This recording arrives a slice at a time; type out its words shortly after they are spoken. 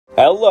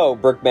Hello,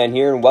 Brickman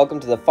here, and welcome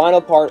to the final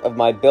part of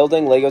my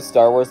building LEGO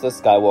Star Wars The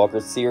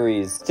Skywalker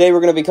series. Today we're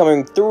going to be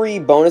covering 3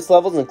 bonus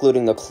levels,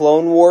 including the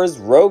Clone Wars,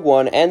 Rogue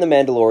One, and the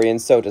Mandalorian.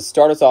 So to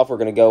start us off, we're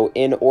going to go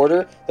in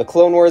order. The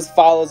Clone Wars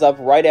follows up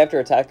right after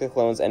Attack of the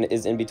Clones and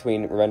is in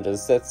between Revenge of the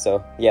Sith.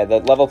 So yeah, the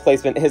level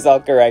placement is all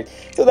correct.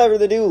 So without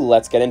further ado,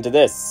 let's get into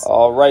this.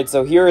 Alright,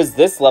 so here is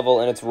this level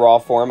in its raw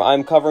form.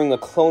 I'm covering the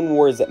Clone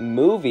Wars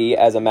movie,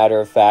 as a matter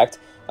of fact.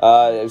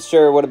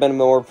 Sure, it would have been a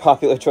more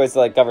popular choice to,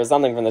 like, cover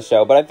something from the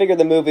show, but I figured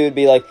the movie would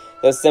be, like,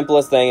 the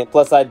simplest thing,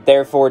 plus I'd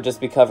therefore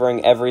just be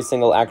covering every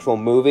single actual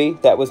movie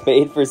that was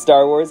made for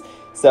Star Wars.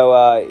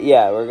 So,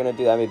 yeah, we're gonna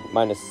do that. I mean,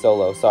 minus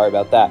Solo, sorry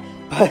about that.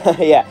 But,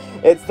 yeah,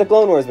 it's the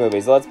Clone Wars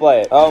movie, so let's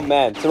play it. Oh,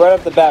 man. So right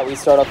off the bat, we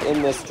start off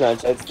in this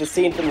trench. It's the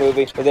scene from the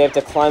movie where they have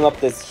to climb up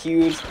this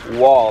huge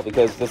wall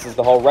because this is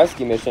the whole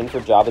rescue mission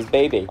for Jabba's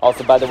baby.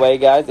 Also, by the way,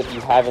 guys, if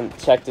you haven't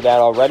checked it out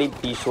already,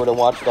 be sure to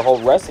watch the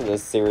whole rest of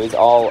this series.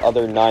 All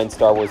other 9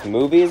 Star Wars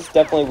movies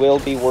definitely will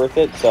be worth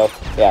it. So,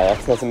 yeah,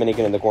 that's a minigun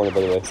in the corner,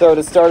 by the way. So,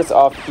 to start us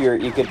off here,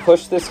 you could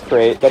push this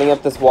crate. Getting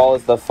up this wall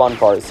is the fun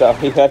part. So,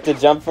 you have to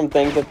jump from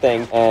thing to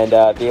thing and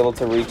be able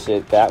to reach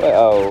it that way.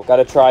 Oh,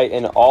 gotta try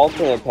an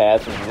alternate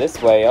path this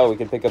way. Oh, we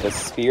can pick up a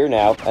spear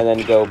now and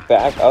then go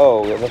back.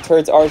 Oh, the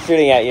turrets are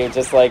shooting at you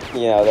just like,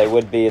 you know, they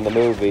would be in the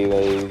movie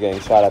where you're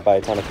getting shot at by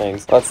a ton of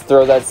things. Let's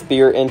throw that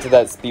spear into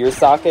that spear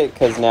socket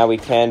because now we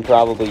can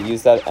probably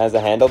use that as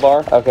a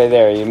handlebar. Okay,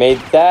 there, you made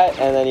that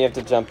and then you have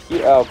to jump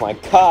here. Oh my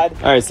god.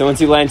 Alright, so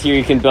once you land here,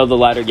 you can build the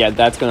ladder. Yeah,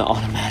 that's going to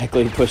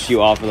automatically push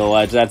you off of the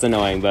ledge. That's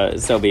annoying, but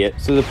so be it.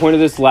 So the point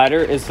of this ladder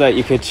is that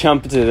you could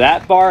jump to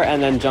that bar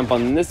and then jump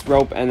on this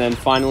rope and then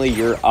finally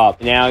you're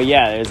up. Now,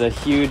 yeah, there's a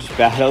huge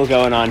battle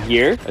going on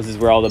here. This is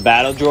where all the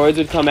battle droids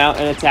would come out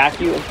and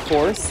attack you, of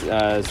course.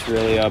 It's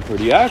really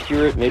pretty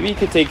accurate. Maybe you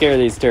could take care of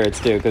these turrets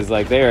too, because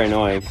like they're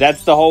annoying.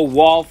 That's the whole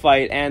wall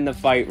fight and the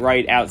fight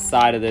right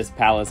outside of this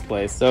palace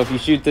place. So if you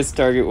shoot this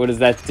target, what does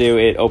that do?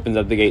 It opens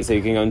up the gate so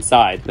you can go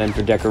inside. Then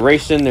for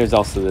decoration, there's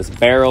also this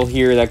barrel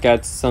here that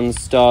got some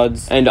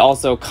studs. And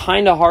also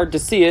kind of hard to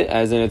see it,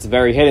 as in it's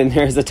very hidden.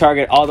 There's a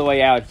target all the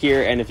way out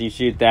here, and if you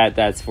shoot that,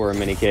 that's for a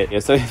mini kit. Yeah,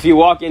 so if you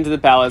walk into the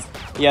palace,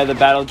 yeah, the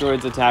battle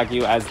droids attack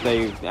you as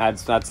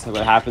that's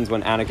what happens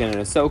when Anakin and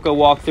Ahsoka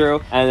walk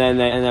through, and then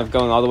they end up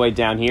going all the way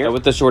down here.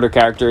 With the shorter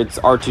character, it's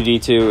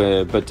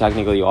R2-D2, but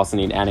technically you also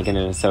need Anakin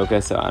and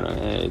Ahsoka, so I don't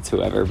know, it's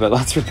whoever. But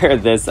let's repair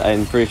this.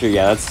 I'm pretty sure,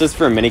 yeah, that's just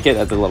for a mini kit.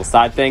 That's a little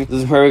side thing.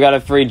 This is where we got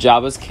to free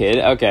Jabba's kid.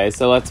 Okay,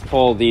 so let's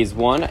pull these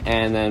 1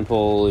 and then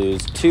pull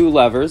these 2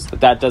 levers.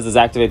 What that does is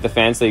activate the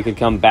fan so you can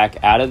come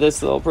back out of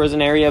this little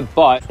prison area,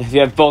 but if you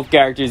have both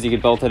characters, you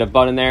could both hit a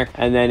button there,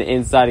 and then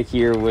inside of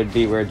here would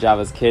be where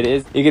Jabba's kid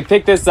is. You could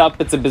pick this up.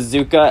 It's a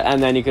bazooka,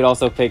 and then you could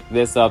also pick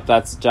this up.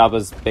 That's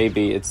Jabba's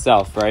baby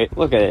itself, right?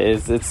 Look at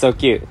it. It's so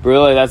cute.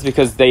 Really, that's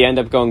because they end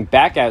up going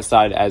back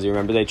outside. As you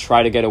remember, they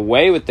try to get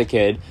away with the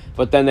kid,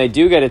 but then they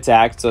do get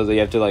attacked, so they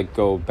have to like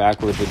go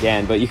backwards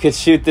again. But you could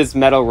shoot this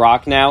metal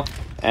rock now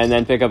and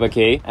then pick up a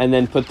key, and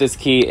then put this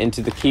key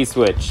into the key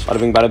switch. Bada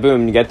bing, bada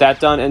boom, you get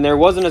that done. And there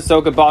was an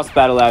Ahsoka boss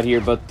battle out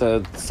here, but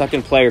the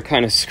second player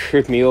kind of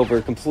screwed me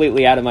over,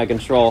 completely out of my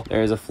control.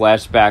 There's a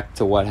flashback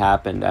to what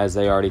happened, as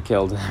they already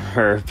killed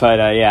her. But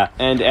yeah,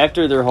 and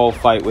after their whole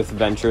fight with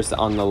Ventress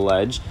on the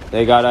ledge,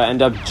 they gotta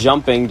end up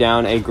jumping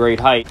down a great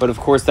height. But of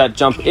course, that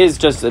jump is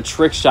just a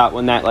trick shot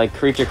when that like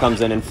creature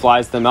comes in and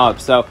flies them up.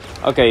 So,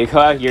 okay, you go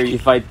out here, you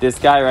fight this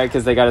guy, right?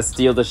 Because they gotta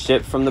steal the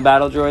ship from the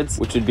battle droids,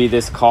 which would be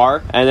this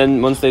car. And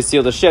then once they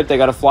steal the ship, they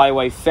gotta fly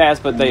away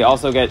fast, but they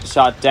also get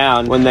shot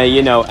down when they,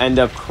 you know, end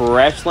up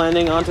crash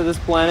landing onto this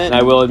planet. And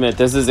I will admit,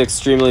 this is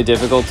extremely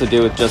difficult to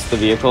do with just the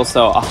vehicle,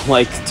 so I'll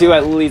like do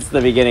at least the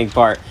beginning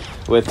part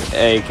with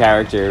a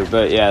character.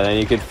 But yeah, then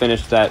you could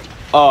finish that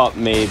up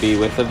maybe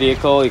with the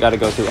vehicle. You got to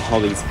go through all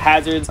these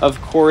hazards, of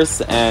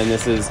course, and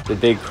this is the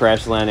big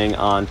crash landing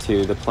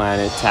onto the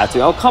planet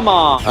Tatooine. Oh, come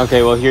on.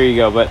 Okay, well, here you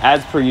go. But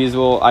as per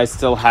usual, I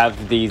still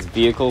have these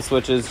vehicle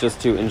switches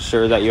just to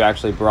ensure that you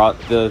actually brought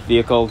the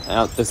vehicle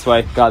out this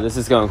way. God, this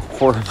is going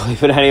horribly.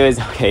 But anyways,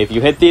 okay, if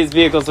you hit these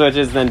vehicle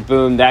switches, then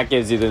boom, that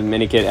gives you the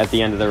mini kit at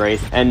the end of the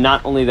race. And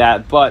not only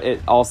that, but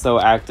it also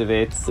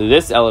activates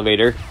this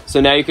elevator.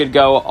 So now you could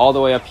go all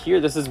the way up here.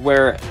 This is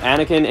where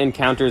Anakin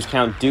encounters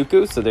Count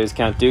Dooku. So there's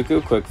Count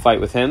Dooku, quick fight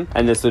with him,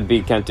 and this would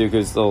be Count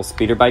Dooku's little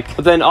speeder bike.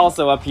 But then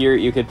also up here,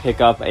 you could pick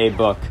up a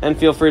book, and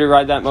feel free to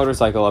ride that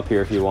motorcycle up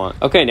here if you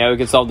want. Okay, now we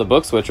can solve the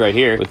book switch right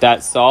here. With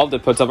that solved,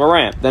 it puts up a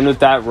ramp. Then with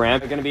that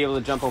ramp, you're going to be able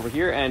to jump over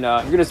here, and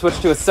you're going to switch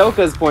to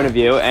Ahsoka's point of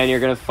view, and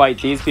you're going to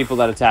fight these people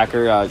that attack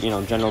her, you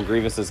know, General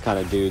Grievous's kind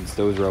of dudes,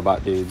 those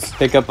robot dudes.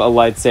 Pick up a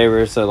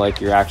lightsaber, so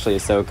like you're actually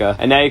Ahsoka.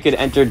 And now you could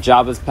enter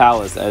Jabba's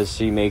palace as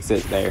she makes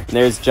it there. And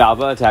there's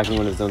Jabba attacking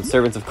one of his own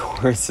servants, of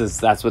course, as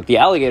that's what the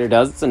alligator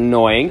does. It's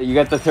annoying. you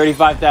got the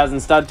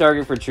 35,000 stud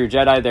target for True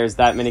Jedi. There's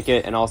that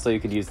minikit, and also you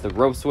could use the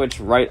rope switch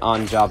right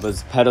on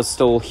Jabba's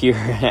pedestal here,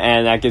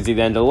 and that gives you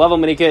the end of the level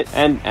minikit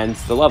and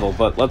ends the level.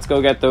 But let's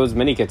go get those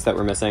minikits that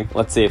we're missing.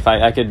 Let's see if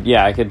I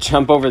could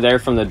jump over there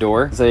from the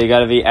door. So you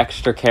got to be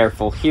extra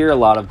careful here. A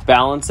lot of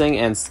balancing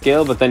and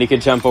skill, but then you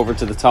could jump over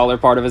to the taller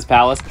part of his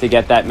palace to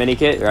get that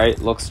minikit, right?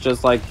 Looks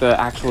just like the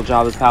actual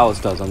Jabba's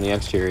palace does on the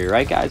exterior,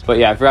 right, guys? But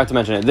yeah, I forgot to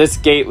mention it. This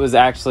gate was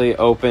actually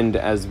opened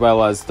as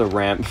well as the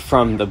ramp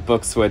from the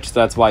book switch. So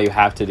that's why you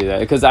have to do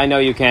that, because I know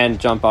you can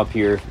jump up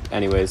here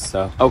anyways.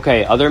 So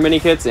okay, other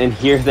minikits in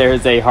here.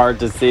 There's a hard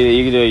to see.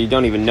 You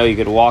don't even know you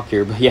could walk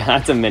here, but yeah,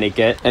 that's a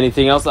minikit.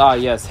 Anything else? Ah,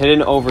 yes,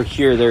 hidden over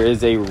here there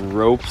is a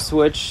rope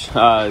switch,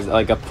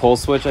 like a pull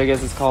switch, I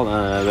guess it's called.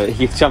 But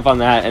you jump on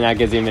that and that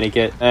gives you a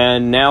minikit.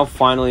 And now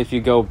finally, if you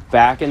go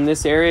back in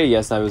this area,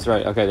 yes, I was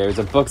right. Okay, there's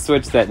a book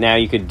switch that now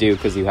you could do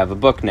because you have a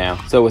book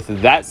now. So with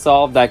that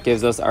solved, that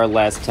gives us our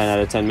last 10 out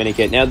of 10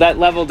 minikit. Now that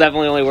level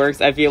definitely only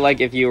works, I feel like,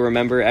 if you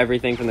remember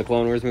everything from the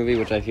Clone Wars movie,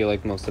 which I feel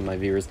like most of my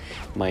viewers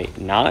might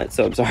not,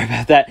 so I'm sorry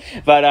about that.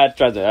 But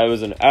trust me, that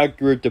was an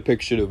accurate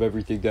depiction of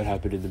everything that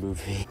happened in the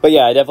movie. But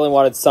yeah, I definitely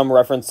wanted some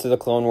reference to the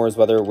Clone Wars,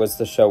 whether it was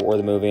the show or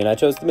the movie, and I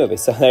chose the movie.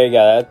 So there you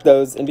go.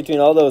 Those in between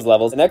all those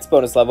levels. The next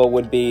bonus level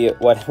would be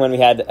when we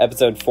had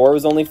episode 4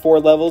 was only 4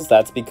 levels.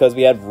 That's because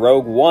we had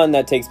Rogue One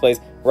that takes place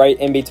right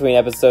in between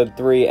episode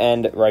 3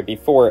 and right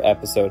before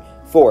episode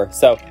 4.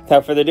 So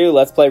without further ado,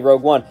 let's play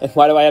Rogue One. And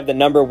why do I have the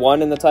number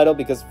 1 in the title?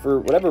 Because for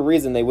whatever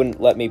reason they wouldn't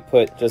let me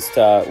put just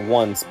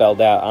 1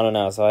 spelled out. I don't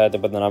know, so I had to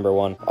put the number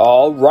 1.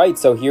 All right,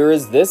 so here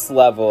is this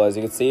level. As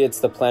you can see, it's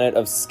the planet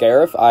of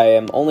Scarif. I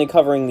am only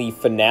covering the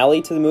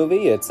finale to the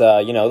movie. It's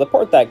you know, the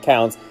part that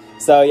counts.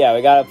 So yeah,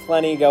 we got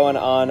plenty going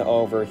on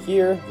over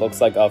here.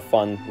 Looks like a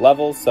fun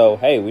level, so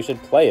hey, we should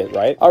play it,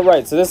 right?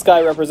 Alright, so this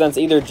guy represents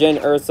either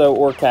Jyn Erso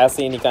or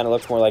Cassian. He kind of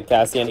looks more like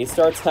Cassian. He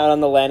starts out on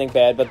the landing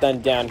pad, but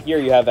then down here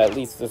you have, at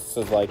least this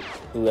is like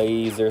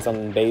Blaze or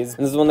something, Baze.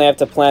 And this is when they have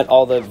to plant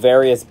all the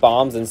various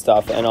bombs and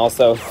stuff, and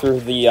also through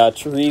the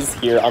trees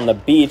here on the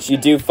beach, you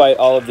do fight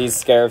all of these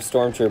Scarif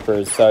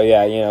stormtroopers. So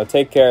yeah, you know,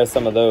 take care of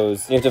some of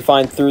those. You have to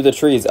find through the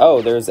trees.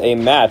 Oh, there's a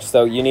match.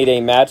 So you need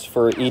a match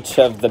for each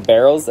of the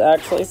barrels,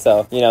 actually.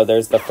 So, you know,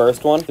 there's the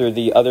first one. Through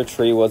the other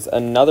tree was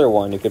another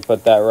one. You could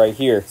put that right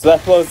here. So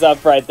that blows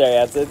up right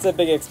there. Yeah, it's a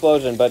big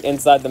explosion, but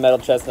inside the metal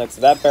chest next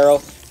to that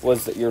barrel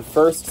was your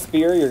first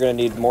spear. You're going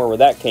to need more where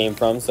that came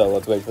from, so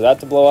let's wait for that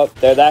to blow up.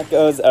 There that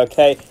goes.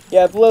 Okay.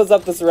 Yeah, it blows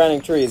up the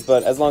surrounding trees,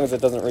 but as long as it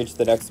doesn't reach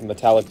the next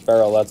metallic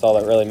barrel, that's all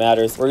that really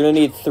matters. We're going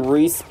to need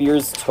 3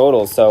 spears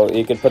total, so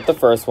you could put the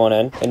first one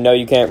in. And no,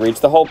 you can't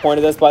reach. The whole point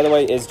of this, by the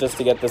way, is just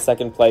to get the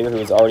second player who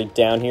is already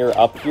down here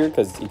up here,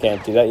 because you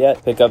can't do that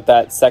yet. Pick up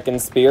that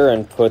second spear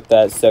and put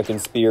that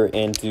second spear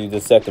into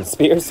the second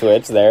spear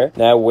switch there.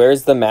 Now,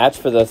 where's the match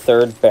for the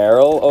third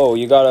barrel? Oh,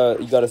 you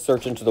gotta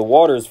search into the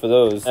waters for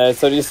those.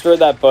 So destroy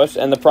that bush,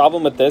 and the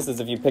problem with this is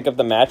if you pick up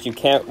the match, you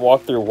can't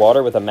walk through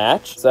water with a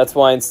match. So that's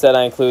why instead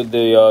I include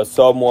the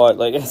somewhat,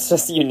 like, it's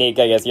just unique,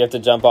 I guess. You have to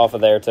jump off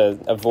of there to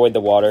avoid the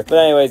water. But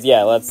anyways,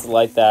 yeah, let's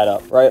light that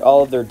up. Right,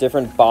 all of their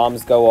different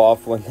bombs go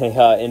off when they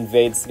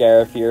invade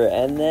Scarif here,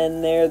 and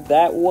then there,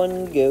 that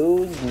one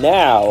goes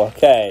now.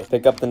 Okay,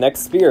 pick up the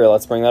next spear.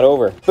 Let's bring that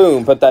over.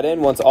 Boom, put that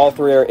in. Once all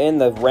 3 are in,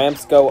 the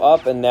ramps go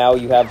up, and now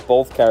you have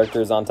both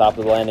characters on top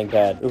of the landing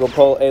pad. We will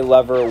pull a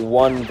lever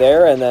 1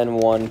 there, and then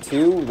 1,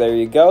 2. There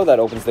you go. That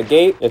opens the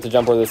gate. You have to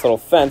jump over this little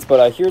fence,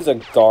 but here's a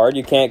guard.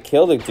 You can't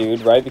kill the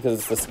dude, right? Because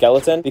it's the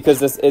skeleton.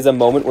 Because this is a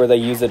moment where they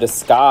use a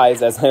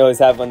disguise, as I always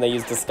have when they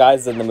use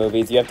disguises in the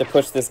movies. You have to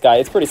push this guy.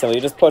 It's pretty simple.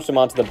 You just push him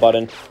onto the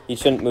button. He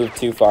shouldn't move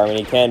too far. I mean,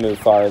 he can move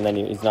far, and then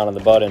he's not on the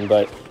button,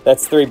 but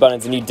that's 3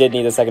 buttons, and you did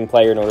need a second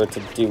player in order to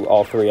do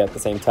all 3 at the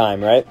same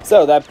time, right?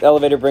 So that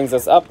elevator brings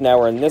us up. Now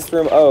we're in this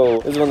room. Oh,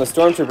 this is when the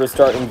stormtroopers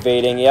start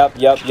invading. Yep.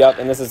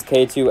 And this is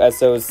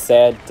K2SO's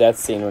sad death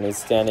scene when he's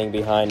standing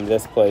behind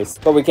this place.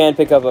 But we can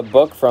pick up a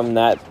book from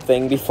that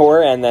thing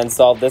before and then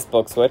solve this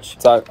book switch.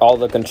 It's all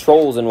the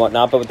controls and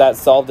whatnot, but with that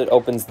solved, it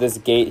opens this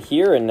gate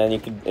here, and then you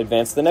can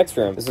advance to the next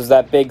room. This was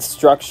that big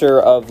structure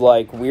of,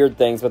 like, weird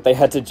things, but they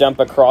had to jump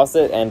across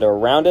it and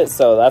around it,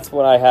 so that's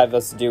what I have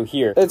us do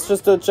here. It's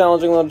just a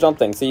challenging little jump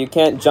thing, so you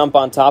can't jump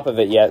on top of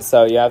it yet,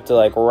 so you have to,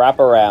 like, wrap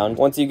around.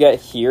 Once you get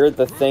here,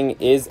 the thing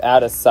is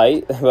out of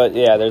sight, but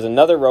yeah, there's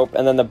another rope,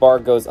 and then the bar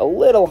goes a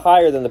little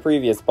higher than the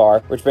previous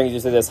bar, which brings you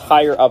to this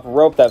higher up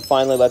rope that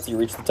finally lets you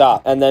reach the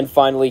top. And then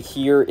finally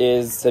here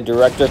is the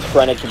Director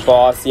Krennic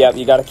boss. Yep,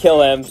 you gotta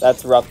kill him.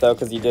 That's rough though,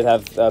 because you did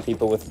have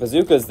people with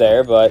bazookas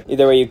there, but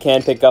either way you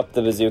can pick up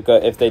the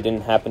bazooka if they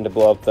didn't happen to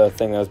blow up the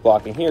thing that was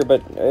blocking here,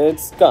 but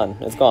it's gone.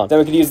 It's gone. Then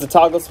we could use the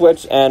toggle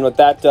switch, and what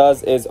that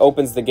does is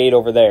opens the gate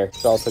over there. You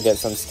could also get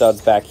some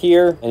studs back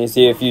here, and you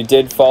see if you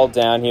did fall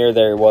down here,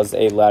 there was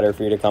a ladder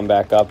for you to come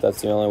back up.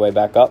 That's the only way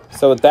back up.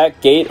 So with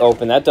that gate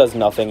open, that does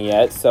nothing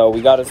yet, so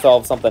we gotta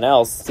solve something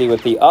else. See,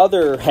 with the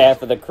other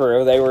half of the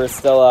crew, they were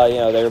still, you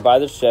know, they were by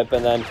the ship,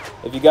 and then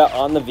if you got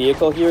on the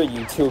vehicle here,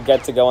 you do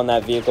get to go on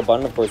that vehicle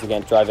button. Of course, you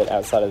can't drive it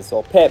outside of this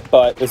little pit,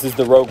 but this is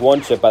the Rogue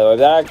One ship, by the way.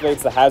 That activates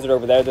the hazard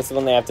over there. This is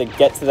when they have to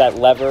get to that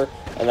lever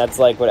and that's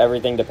like what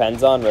everything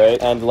depends on,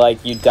 right? And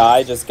like you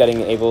die just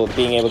being able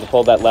to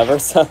pull that lever.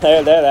 So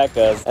there that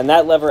goes. And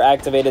that lever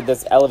activated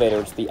this elevator,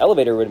 which the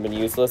elevator would have been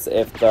useless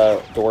if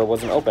the door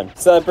wasn't open.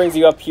 So that brings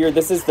you up here.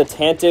 This is the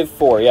Tantive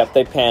 4. Yep,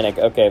 they panic.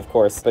 Okay, of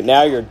course. But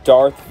now you're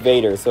Darth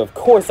Vader. So of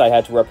course I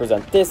had to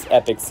represent this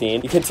epic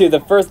scene. You can do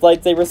the first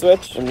lightsaber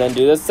switch, and then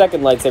do the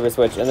second lightsaber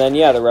switch. And then,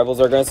 yeah, the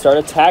rebels are going to start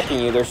attacking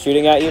you. They're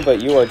shooting at you,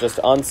 but you are just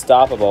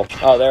unstoppable.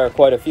 Oh, there are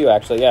quite a few,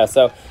 actually. Yeah,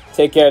 so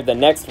take care of the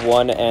next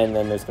one, and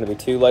then there's going to be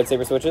 2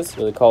 lightsaber switches,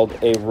 really called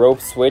a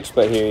rope switch,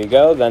 but here you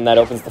go. Then that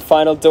opens the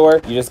final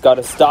door. You just got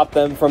to stop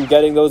them from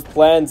getting those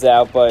plans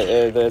out, but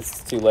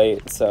it's too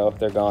late, so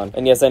they're gone.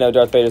 And yes, I know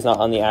Darth Vader's not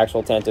on the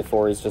actual Tantive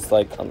 4, he's just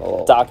like on the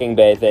little docking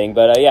bay thing,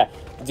 but yeah.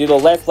 Do the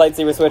last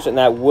lightsaber switch, and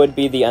that would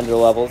be the end of the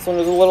level. This one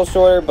was a little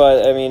shorter,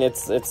 but I mean,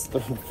 it's the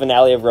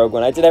finale of Rogue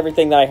One. I did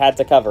everything that I had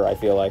to cover, I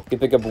feel like. You can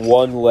pick up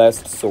one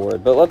last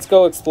sword, but let's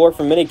go explore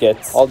for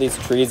mini-kits. All these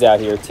trees out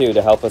here, too,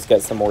 to help us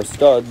get some more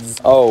studs.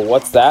 Oh,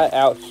 what's that?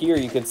 Out here,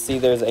 you can see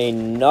there's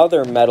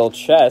another metal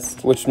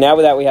chest, which now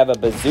that we have a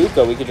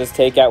bazooka, we could just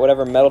take out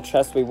whatever metal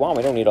chest we want.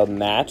 We don't need a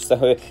match,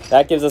 so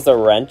that gives us a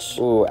wrench.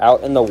 Ooh,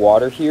 out in the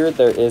water here,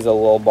 there is a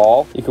little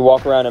ball. You can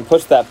walk around and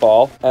push that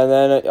ball, and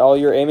then all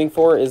you're aiming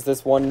for is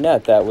this one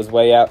net that was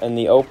way out in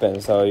the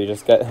open, so you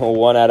just get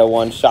 1 out of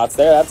 1 shots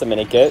there. That's a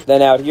mini kit.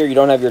 Then out here you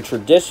don't have your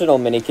traditional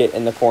mini kit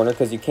in the corner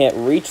because you can't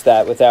reach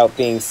that without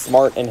being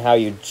smart in how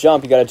you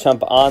jump. You got to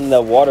jump on the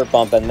water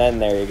pump, and then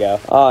there you go.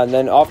 And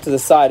then off to the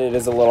side, it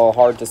is a little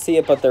hard to see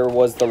it, but there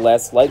was the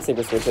last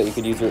lightsaber switch that you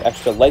could use your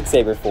extra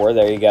lightsaber for.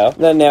 There you go.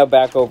 Then now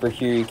back over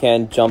here, you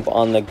can jump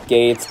on the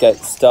gates, get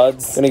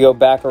studs. Gonna go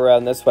back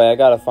around this way. I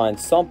gotta find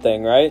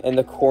something right in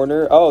the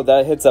corner. Oh,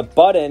 that hits a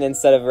button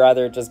instead of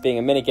rather just being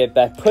a mini kit.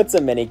 That puts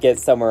a mini kit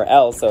somewhere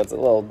else, so it's a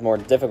little more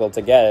difficult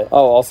to get it.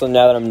 Oh, also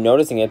now that I'm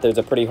noticing it, there's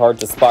a pretty hard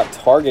to spot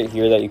target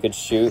here that you could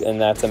shoot, and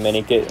that's a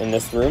mini kit in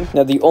this room.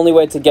 Now the only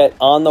way to get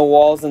on the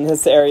walls in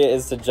this area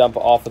is to jump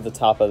off of the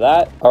top of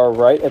that. All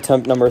right,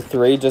 attempt number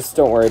 3. Just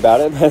don't worry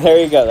about it. But there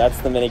you go. That's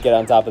the mini kit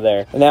on top of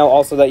there. And now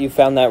also that you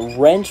found that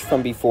wrench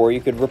from before,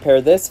 you could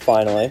repair this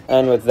finally.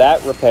 And with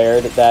that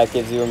repaired, that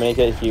gives you a mini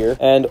kit here.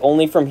 And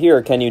only from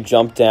here can you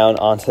jump down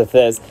onto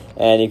this,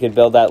 and you could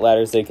build that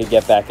ladder so you could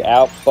get back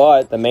out.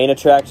 But the main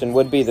attraction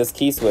would be this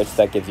key switch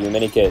that gives you a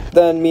mini kit.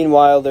 Then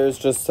meanwhile, there's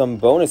just some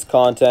bonus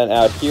content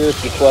out here.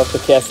 If you pull up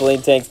the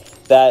gasoline tanks,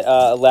 that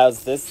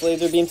allows this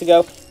laser beam to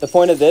go. The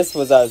point of this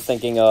was, I was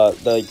thinking,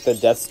 the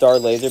Death Star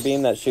laser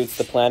beam that shoots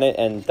the planet,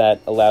 and that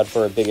allowed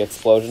for a big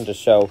explosion to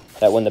show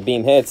that when the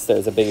beam hits,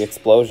 there's a big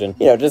explosion.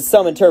 You know, just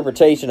some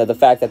interpretation of the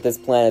fact that this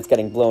planet's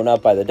getting blown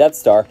up by the Death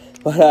Star.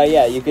 But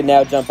yeah, you can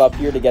now jump up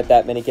here to get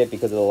that mini kit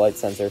because of the light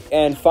sensor.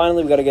 And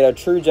finally, we got to get a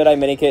true Jedi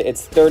mini kit.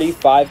 It's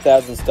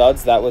 35,000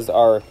 studs. That was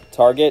our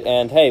target.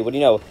 And hey, what do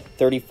you know?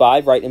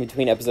 35 right in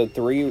between episode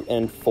 3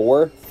 and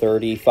 4.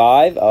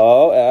 35.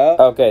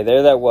 Okay,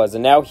 there that was.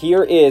 And now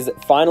here is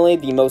finally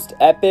the most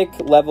epic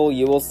level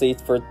you will see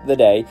for the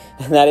day,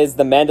 and that is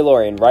the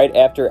Mandalorian, right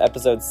after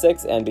episode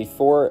 6 and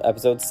before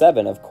episode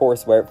 7, of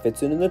course, where it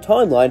fits in the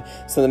timeline.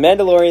 So the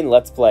Mandalorian,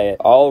 let's play it.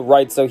 All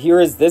right, so here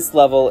is this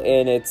level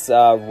in its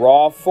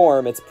raw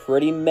form. It's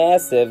pretty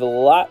massive.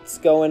 Lots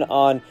going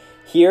on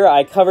here.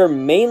 I cover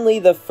mainly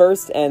the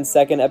first and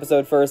second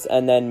episode first,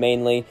 and then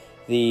mainly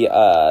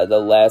the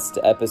last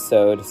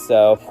episode.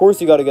 So of course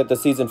you got to get the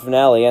season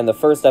finale, and the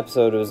first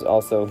episode was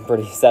also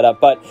pretty set up,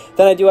 but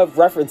then I do have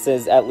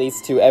references at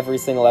least to every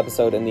single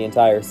episode in the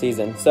entire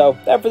season. So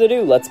without further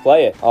ado, let's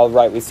play it. All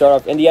right, we start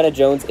off. Indiana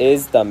Jones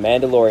is the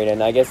Mandalorian,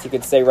 and I guess you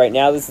could say right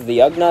now this is the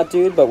Ugnaught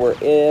dude, but we're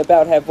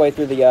about halfway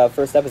through the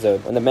first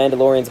episode, when the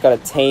Mandalorian's got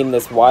to tame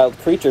this wild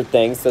creature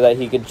thing so that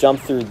he could jump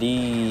through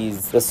the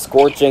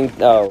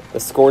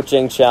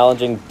scorching,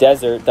 challenging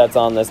desert that's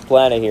on this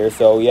planet here.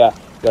 So yeah,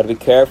 you gotta be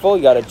careful.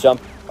 You gotta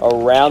jump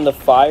around the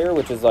fire,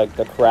 which is like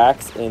the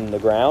cracks in the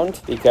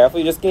ground. Be careful.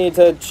 You just need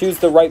to choose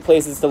the right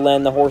places to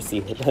land the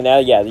horsey. Now,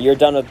 yeah, you're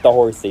done with the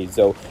horsey,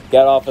 so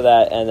get off of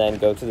that and then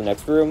go to the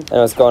next room.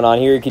 And what's going on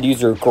here, you could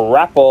use your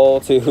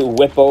grapple to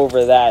whip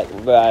over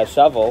that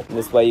shovel.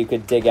 This way you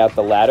could dig out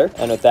the ladder.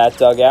 And with that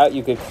dug out,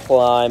 you could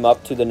climb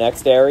up to the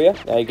next area.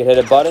 Now you could hit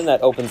a button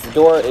that opens the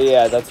door.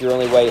 Yeah, that's your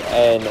only way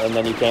in, and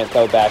then you can't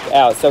go back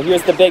out. So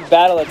here's the big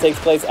battle that takes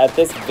place at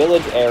this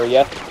village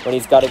area when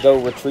he's got to go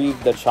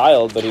retrieve the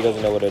child, but he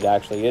doesn't know what it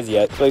actually is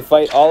yet. So we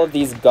fight all of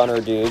these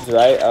gunner dudes,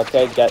 right?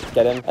 Okay, get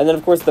him. And then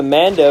of course the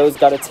Mando's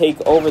got to take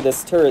over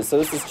this turret, so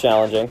this is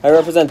challenging. I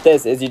represent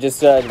this is you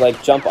just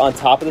like jump on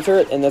top of the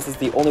turret, and this is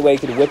the only way you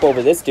could whip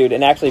over this dude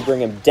and actually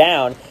bring him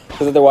down,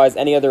 because otherwise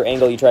any other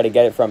angle you try to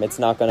get it from, it's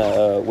not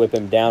gonna whip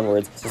him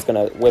downwards. It's just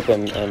gonna whip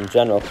him in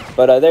general.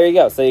 But there you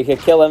go. So you could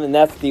kill him, and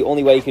that's the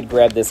only way you could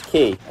grab this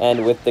key.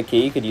 And with the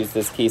key, you could use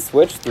this key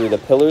switch through the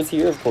pillars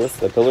here. Of course,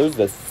 the pillars,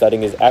 the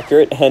setting is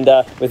accurate. And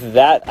with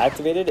that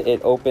activated,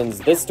 it opens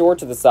this door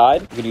to the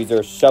side. You could use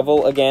your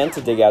shovel again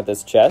to dig out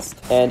this chest.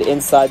 And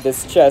inside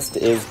this chest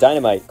is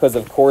dynamite, because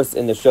of course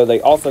in the show they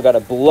also got to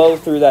blow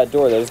through that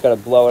door. They just got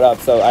to blow it up.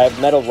 So I have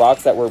metal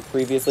rocks that were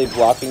previously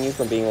blocking you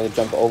from being able to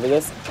jump over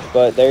this.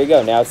 But there you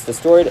go. Now it's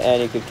destroyed,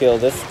 and you could kill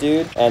this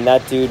dude, and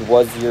that dude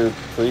was your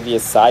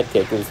previous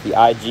sidekick. It was the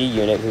IG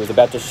unit who was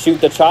about to shoot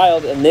the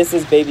child, and this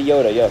is Baby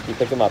Yoda. Yo, you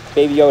pick him up.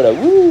 Baby Yoda,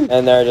 woo!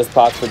 And there are just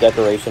pots for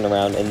decoration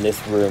around in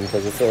this room,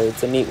 because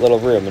it's a neat little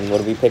room. And what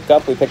do we pick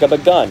up? We pick up a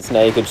gun. So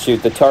now you could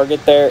shoot the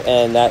target there,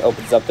 and that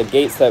opens up the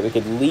gate so that we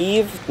could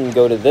leave and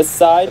go to this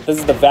side. This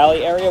is the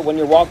valley area. When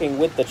you're walking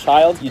with the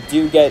child, you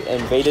do get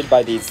invaded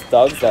by these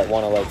thugs that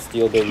want to, like,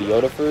 steal Baby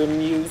Yoda from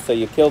you, so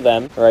you kill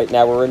them. All right,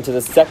 now we're into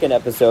the second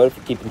episode, if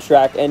you're keeping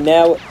track, and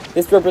now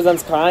this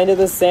represents kind of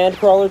the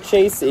sandcrawler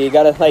chase. So you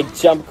gotta, like,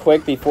 jump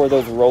quick before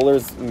those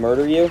rollers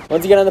murder you.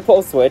 Once you get on the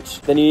pull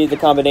switch, then you need the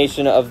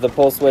combination of the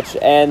pull switch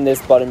and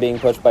this button being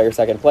pushed by your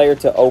second player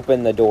to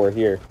open the door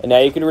here. And now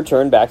you can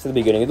return back to the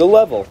beginning of the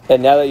level.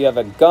 And now that you have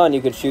a gun,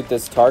 you could shoot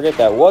this target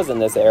that was in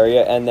this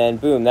area, and then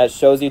boom, that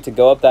shows you to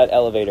go up that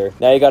elevator.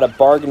 Now you gotta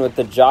bargain with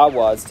the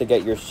Jawas to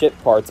get your ship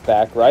parts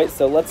back, right?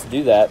 So let's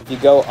do that. If you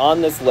go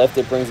on this lift,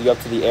 it brings you up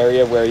to the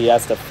area where he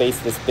has to face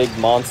this big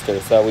monster.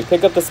 So we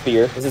pick up the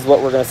spear. This is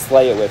what we're gonna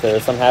slay it with. There are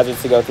some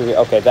hazards to go through here.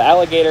 Okay, the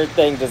alligator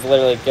thing just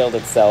literally killed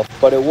itself,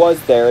 but it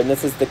was there, and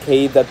this is the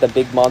cave that the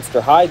big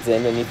monster hides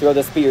in, and you throw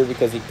the spear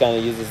because he kind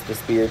of uses the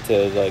spear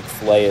to, like,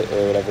 slay it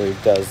or whatever he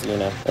does, you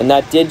know. And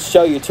that did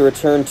show you to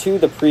return to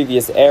the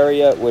previous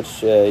area,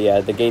 which,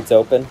 yeah, the gate's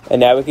open. And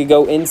now we could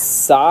go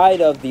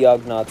inside of the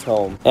Ugnaughts'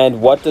 home.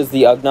 And what does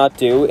the Ugnaught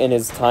do in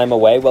his time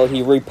away? Well,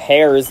 he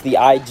repairs the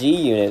IG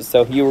unit.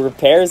 So he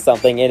repairs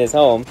something in his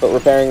home, but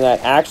repairing that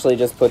actually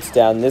just puts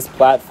down this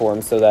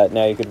platform so that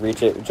now you could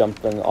reach it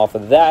jumping off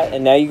of that.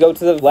 And now you go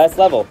to the last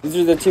level. These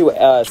are the two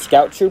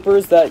scout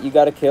troopers that you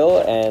gotta kill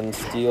and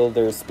steal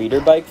their speeder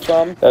bike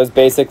from. That was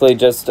basically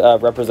just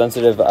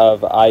representative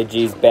of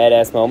IG's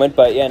badass moment.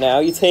 But yeah, now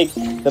you take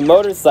the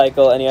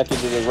motorcycle and you have to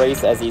do the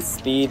race as he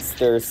speeds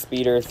their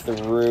speeder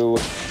through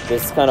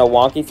this kind of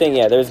wonky thing.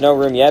 Yeah, there's no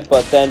room yet,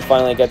 but then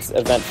finally it gets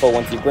eventful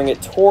once you bring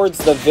it towards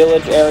the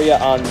village area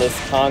on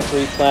this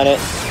concrete planet.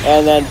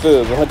 And then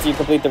boom, once you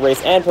complete the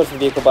race and push the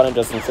vehicle button,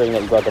 just ensuring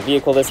that you brought the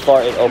vehicle this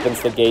far, it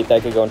opens the gate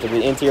that could go into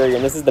the interior.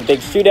 And this is the big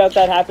shootout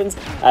that happens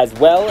as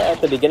well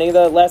at the beginning of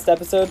the last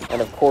episode.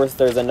 And of course,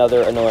 there's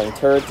another annoying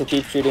turret to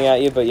keep shooting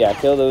at you. But yeah,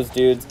 kill those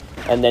dudes.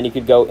 And then you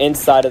could go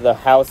inside of the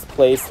house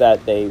place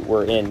that they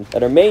were in,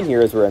 that our main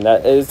heroes were in.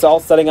 That is all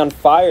setting on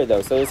fire,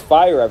 though, so there's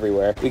fire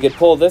everywhere. We could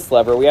pull this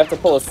lever. We have to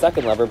pull a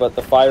second lever, but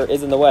the fire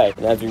is in the way.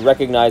 And as we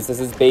recognize,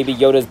 this is Baby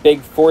Yoda's big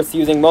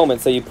force-using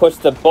moment, so you push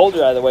the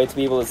boulder out of the way to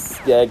be able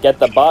to get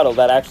the bottle.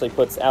 That actually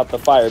puts out the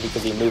fire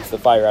because he moves the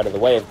fire out of the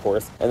way, of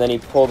course. And then you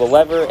pull the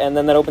lever, and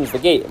then that opens the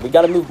gate. We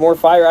gotta move more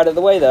fire out of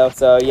the way, though.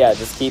 So yeah,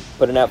 just keep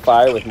putting out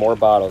fire with more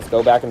bottles.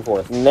 Go back and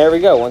forth. And there we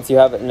go. Once you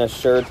have an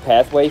assured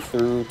pathway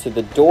through to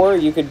the door,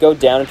 you could go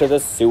down into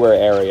the sewer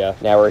area.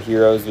 Now we're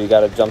heroes. We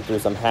gotta jump through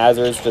some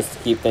hazards just to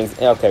keep things...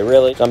 Okay,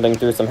 really? Jumping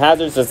through some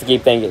hazards just to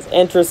keep things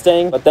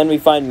interesting. But then we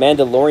find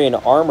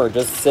Mandalorian armor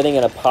just sitting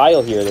in a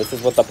pile here. This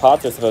is what the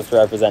pots are supposed to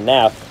represent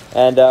now.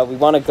 And we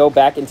want to go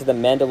back into the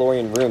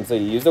Mandalorian room. So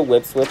you use a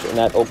whip switch, and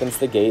that opens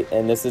the gate.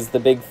 And this is the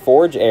big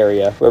forge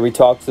area where we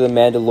talk to the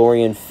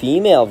Mandalorian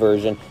female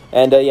version.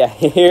 And yeah,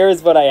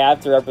 here's what I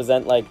have to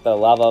represent, like, the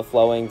lava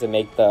flowing to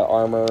make the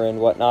armor and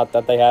whatnot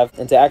that they have.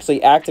 And to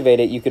actually activate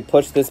it, you could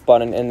push this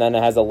button, and then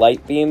it has a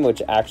light beam,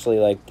 which actually,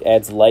 like,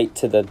 adds light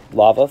to the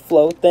lava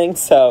flow thing.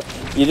 So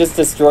you just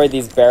destroyed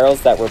these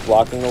barrels that were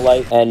blocking the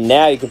light. And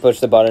now you can push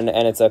the button,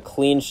 and it's a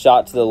clean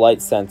shot to the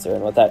light sensor.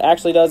 And what that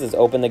actually does is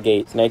open the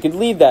gate. So now you could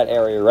leave that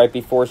area right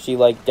before she,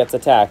 like, gets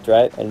attacked,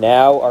 right? And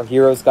now our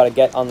heroes got to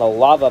get on the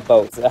lava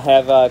boats. I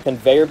have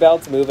conveyor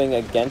belts moving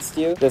against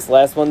you. This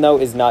last one, though,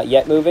 is not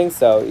yet moving.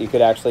 So you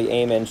could actually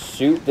aim and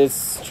shoot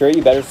this tree.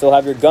 You better still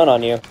have your gun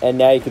on you. And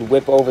now you could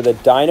whip over the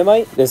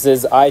dynamite. This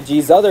is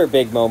IG's other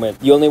big moment.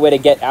 The only way to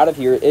get out of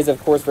here is,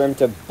 of course, for him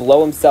to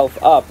blow himself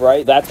up,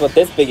 right? That's what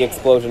this big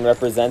explosion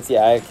represents.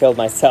 Yeah, I killed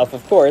myself,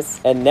 of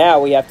course. And now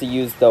we have to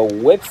use the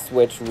whip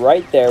switch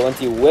right there.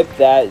 Once you whip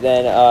that,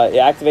 then it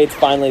activates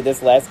finally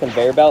this last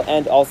conveyor belt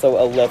and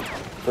also a lift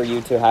for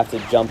you to have to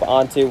jump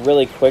onto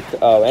really quick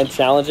and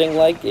challenging.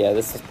 Like, yeah,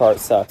 this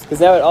part sucks because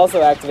now it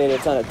also activated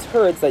a ton of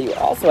turrets that you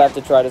also have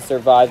to try to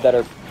survive that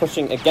are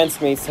pushing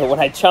against me, so when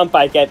I jump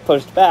I get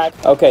pushed back.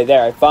 Okay,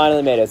 there, I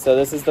finally made it. So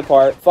this is the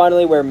part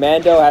finally where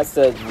Mando has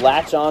to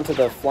latch onto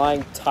the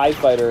flying TIE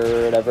fighter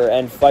or whatever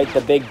and fight the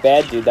big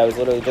bad dude that was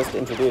literally just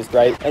introduced,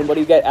 right? And what do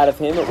you get out of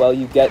him? Well,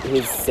 you get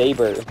his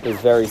saber, his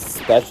very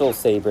special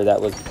saber that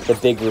was the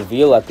big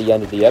reveal at the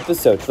end of the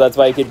episode. So that's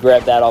why you could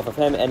grab that off of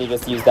him and you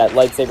just use that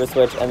lightsaber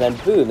switch and then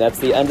boom, that's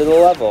the end of the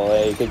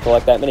level. You could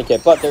collect that mini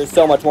kit, but there's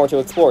so much more to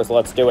explore, so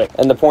let's do it.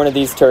 And the point of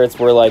these turrets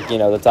were like, you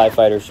know, the TIE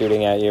fighter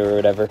shooting at you or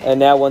whatever. And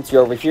now once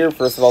you're over here,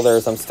 first of all, there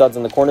are some studs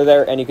in the corner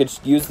there, and you could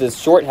use this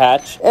short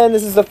hatch. And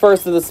this is the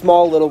first of the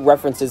small little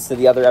references to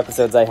the other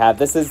episodes I have.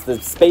 This is the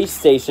space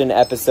station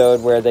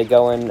episode where they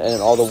go in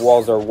and all the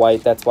walls are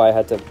white. That's why I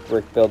had to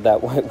brick build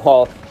that white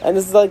wall. And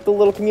this is like the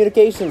little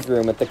communications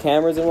room with the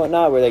cameras and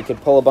whatnot, where they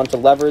could pull a bunch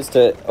of levers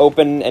to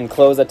open and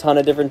close a ton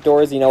of different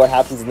doors. You know what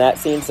happens in that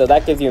scene, so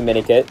that gives you a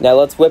mini kit. Now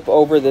let's whip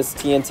over this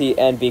TNT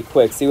and be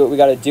quick. See, what we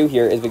got to do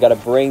here is we got to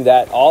bring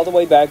that all the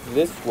way back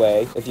this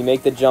way. If you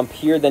make the jump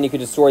here, then you could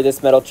destroy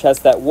this metal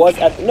chest that was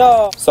at the,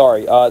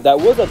 that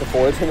was at the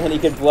forge, and then you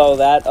could blow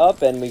that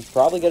up, and we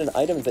probably get an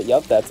item that,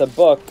 yup, that's a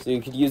book. So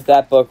you could use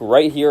that book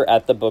right here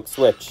at the book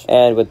switch.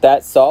 And with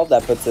that solved,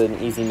 that puts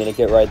an easy mini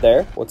kit right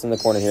there. What's in the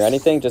corner here?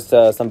 Anything? Just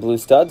some blue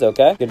studs,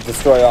 okay? You could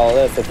destroy all of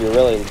this if you're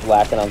really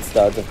lacking on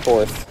studs, of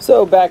course.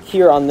 So back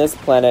here on this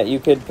planet, you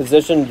could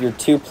position your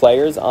 2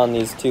 players on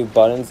these 2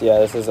 buttons. Yeah,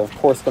 this is of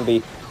course going to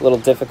be a little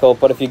difficult,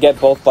 but if you get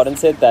both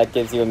buttons hit, that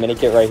gives you a mini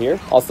kit right here.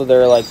 Also,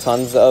 there are like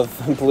tons of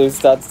blue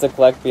studs to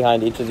collect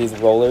behind each of these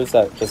rollers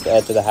that just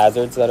add to the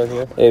hazards that are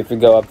here. If we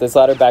go up this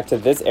ladder back to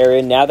this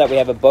area, now that we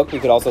have a book, we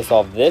could also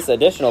solve this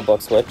additional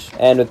book switch.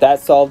 And with that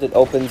solved, it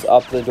opens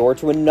up the door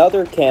to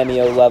another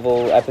cameo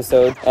level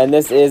episode. And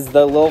this is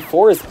the little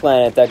forest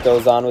planet that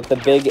goes on with the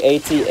big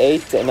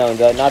AT-8, no,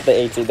 not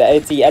the AT, the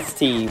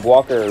AT-ST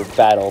walker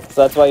battle.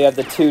 So that's why you have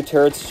the 2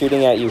 turrets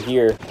shooting at you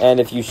here. And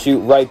if you shoot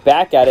right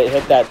back at it,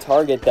 hit that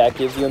target, that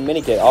gives you a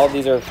mini kit. All of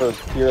these are for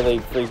purely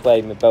free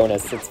play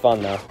bonus. It's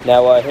fun though.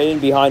 Now hidden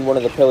behind one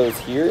of the pillars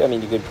here, I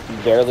mean, you could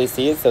barely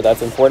see it, so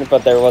that's important,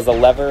 but there was a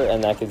lever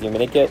and that gives you a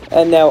mini kit.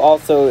 And now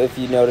also, if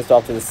you noticed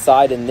off to the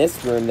side in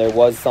this room, there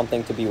was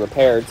something to be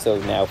repaired. So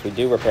now if we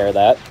do repair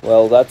that,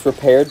 well, that's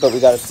repaired, but we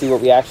got to see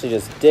what we actually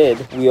just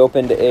did. We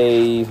opened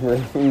a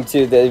room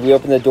we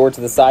opened the door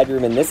to the side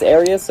room in this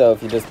area. So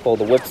if you just pull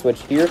the whip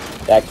switch here,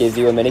 that gives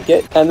you a mini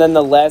kit. And then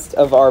the last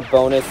of our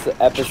bonus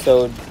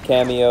episode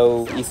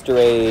cameo Easter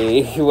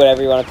egg,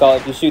 whatever you want to call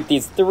it, if you shoot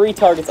these 3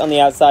 targets on the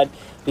outside,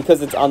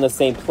 because it's on the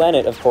same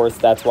planet, of course,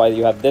 that's why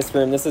you have this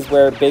room. This is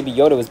where Baby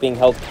Yoda was being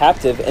held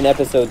captive in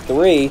episode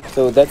 3.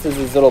 So that's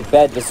his little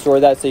bed. Destroy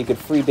that so you could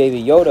free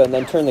Baby Yoda, and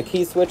then turn the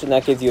key switch, and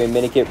that gives you a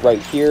mini kit right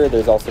here.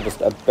 There's also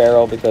just a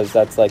barrel, because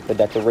that's like the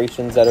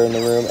decorations that are in the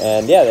room.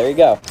 And yeah, there you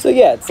go. So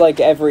yeah, it's like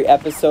every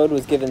episode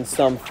was given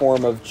some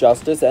form of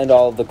justice, and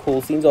all of the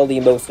cool scenes, all the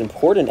most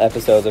important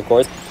episodes, of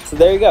course. So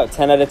there you go,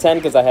 10 out of 10,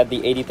 because I had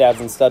the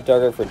 80,000 stud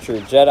target for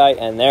True Jedi,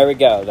 and there we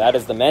go. That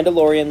is the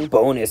Mandalorian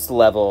bonus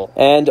level.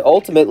 And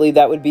ultimately,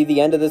 that would be the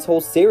end of this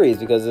whole series,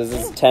 because this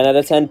is 10 out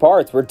of 10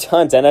 parts. We're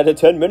done. 10 out of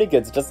 10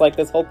 mini-kits, just like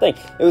this whole thing.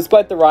 It was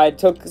quite the ride.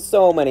 Took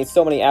so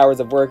many hours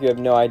of work. You have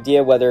no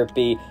idea, whether it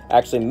be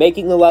actually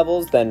making the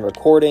levels, then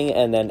recording,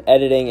 and then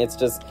editing. It's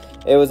just,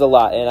 it was a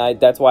lot, and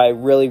that's why I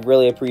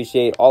really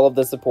appreciate all of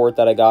the support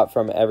that I got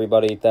from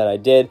everybody that I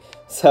did.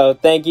 So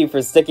thank you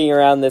for sticking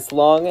around this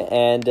long,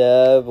 and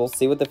we'll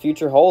see what the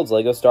future holds.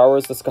 Lego Star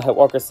Wars: The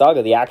Skywalker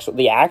Saga,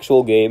 the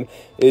actual game,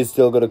 is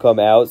still going to come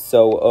out,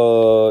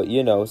 so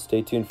you know,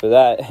 stay tuned for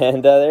that.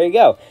 And there you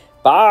go.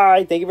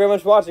 Bye. Thank you very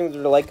much for watching.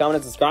 Remember to like, comment,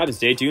 and subscribe, and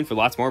stay tuned for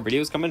lots more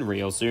videos coming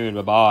real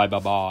soon. Bye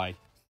bye.